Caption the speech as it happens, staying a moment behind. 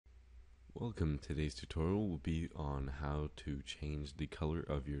Welcome. Today's tutorial will be on how to change the color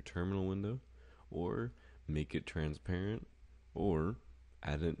of your terminal window, or make it transparent, or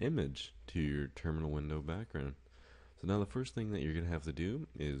add an image to your terminal window background. So now the first thing that you're going to have to do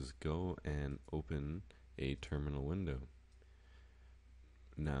is go and open a terminal window.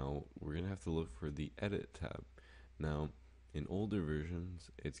 Now we're going to have to look for the Edit tab. Now in older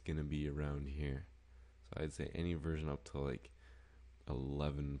versions it's going to be around here. So I'd say any version up to like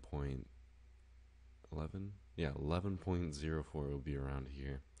 11.11, yeah, 11.04 will be around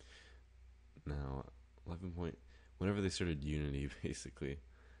here. Now 11 point, whenever they started Unity basically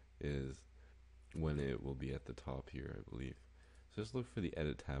is when it will be at the top here, I believe. So just look for the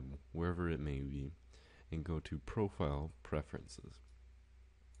Edit tab wherever it may be and go to Profile Preferences.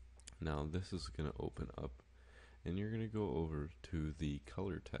 Now this is going to open up and you're going to go over to the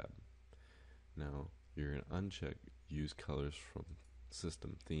Color tab. Now you're going to uncheck Use Colors from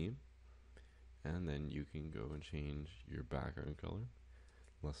System Theme, and then you can go and change your background color.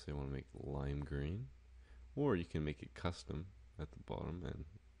 Let's say I want to make lime green, or you can make it custom at the bottom and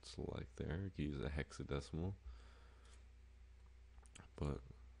select there. You can use a hexadecimal, but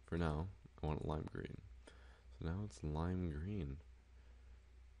for now I want lime green. So now it's lime green.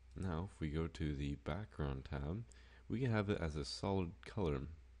 Now if we go to the background tab, we can have it as a solid color,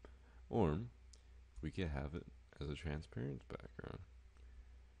 or we can have it as a transparent background.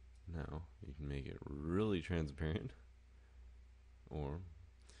 Now you can make it really transparent, or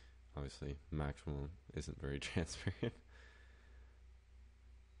obviously maximum isn't very transparent.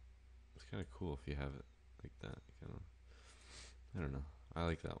 It's kind of cool if you have it like that. Kind of, I don't know. I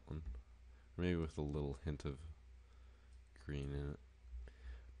like that one. Maybe with a little hint of green in it.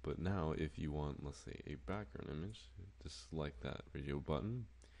 But now if you want, let's say, a background image, just select that radio button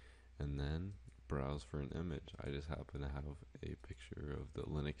and then browse for an image. I just happen to have a picture of the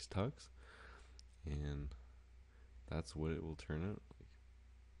Linux Tux, and that's what it will turn out like.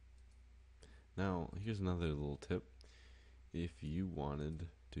 Now here's another little tip. If you wanted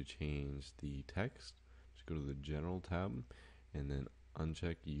to change the text, just go to the General tab and then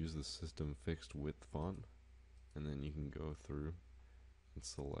uncheck Use the System Fixed Width font, and then you can go through and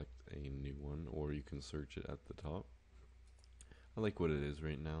select a new one, or you can search it at the top. I like what it is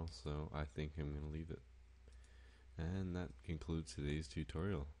right now, so I think I'm going to leave it. And that concludes today's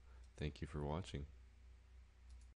tutorial. Thank you for watching.